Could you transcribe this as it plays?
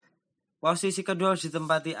Posisi kedua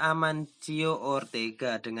ditempati Amancio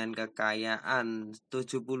Ortega dengan kekayaan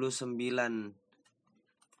 79,4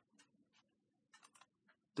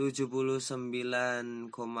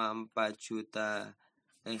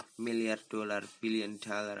 miliar dolar billion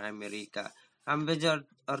dollar Amerika. Amancio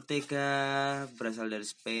Ortega berasal dari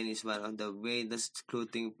Spain, is one of the greatest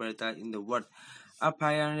clothing portals in the world. A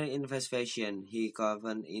pioneer in fast fashion, he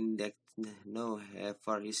covered index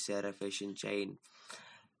for his Zara fashion chain.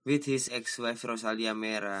 With his ex-wife Rosalia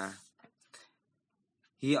Mera,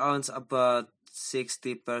 he owns about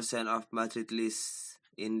 60% of Madrid list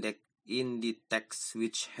Inditex,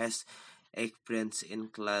 which has 8 brands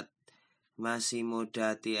include Massimo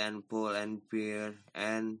Dutti and Pull and Bear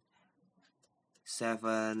and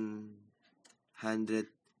 7,500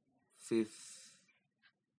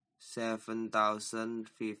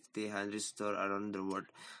 stores around the world.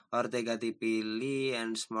 Ortega dipilih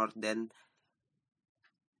and more than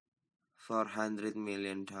 $400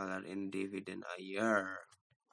 million in dividend a year.